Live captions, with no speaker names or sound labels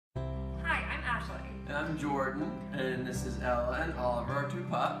I'm Jordan, and this is Ella and Oliver, our two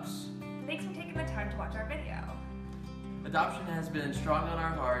pups. Thanks for taking the time to watch our video. Adoption has been strong on our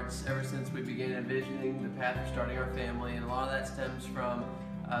hearts ever since we began envisioning the path for starting our family, and a lot of that stems from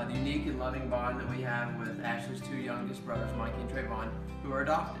the unique and loving bond that we have with Ashley's two youngest brothers, Mikey and Trayvon, who are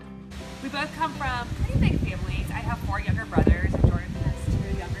adopted. We both come from pretty big families. I have 4 younger brothers, and Jordan has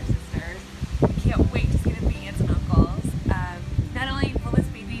 2 younger sisters. We can't wait to see them be aunts and uncles. Not only will this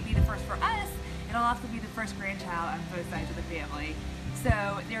baby be the first for us, it'll also be the first grandchild on both sides of the family. So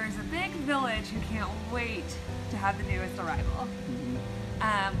there is a big village who can't wait to have the newest arrival.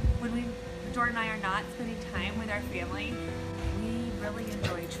 When Jordan and I are not spending time with our family, we really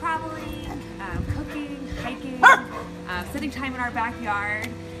enjoy traveling, cooking, hiking, spending time in our backyard,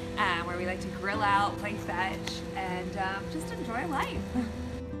 where we like to grill out, play fetch, and just enjoy life.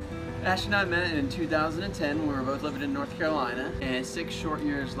 Ashley and I met in 2010 when we were both living in North Carolina, and 6 short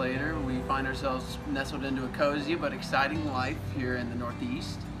years later we find ourselves nestled into a cozy but exciting life here in the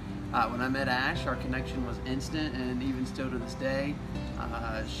Northeast. When I met Ash, our connection was instant, and even still to this day.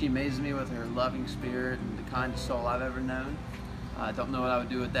 She amazes me with her loving spirit and the kindest soul I've ever known. I don't know what I would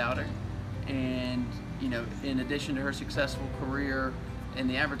do without her. And you know, in addition to her successful career in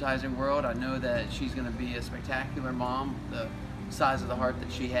the advertising world, I know that she's going to be a spectacular mom. The size of the heart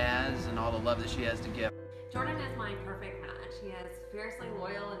that she has and all the love that she has to give. Jordan is my perfect match. He is fiercely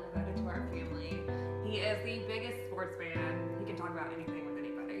loyal and devoted to our family. He is the biggest sports fan. He can talk about anything with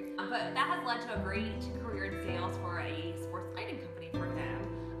anybody. But that has led to a great career in sales for a sports lighting company for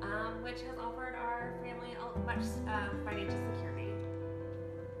him, which has offered our family much financial security.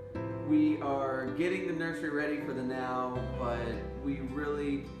 We are getting the nursery ready for the now, but we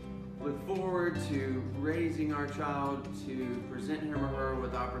really look forward to raising our child, to present him or her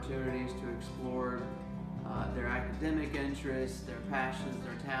with opportunities to explore their academic interests, their passions,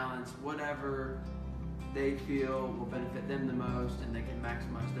 their talents, whatever they feel will benefit them the most and they can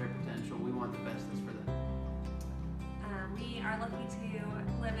maximize their potential. We want the bestest for them. We are lucky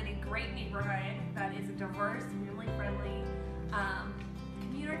to live in a great neighborhood that is a diverse, family-friendly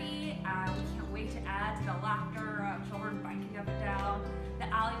community. We can't wait to add to the laughter of children biking up and down the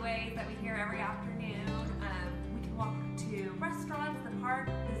alleyways that we hear every afternoon. We can walk to restaurants, the park,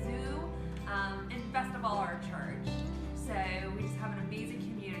 the zoo, and best of all, our church. So we just have an amazing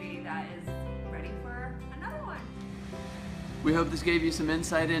community that is ready for another one. We hope this gave you some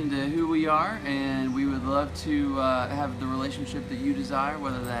insight into who we are, and we would love to have the relationship that you desire,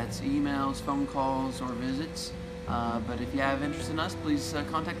 whether that's emails, phone calls, or visits. But if you have interest in us, please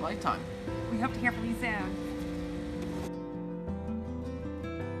contact Lifetime. We hope to hear from you soon.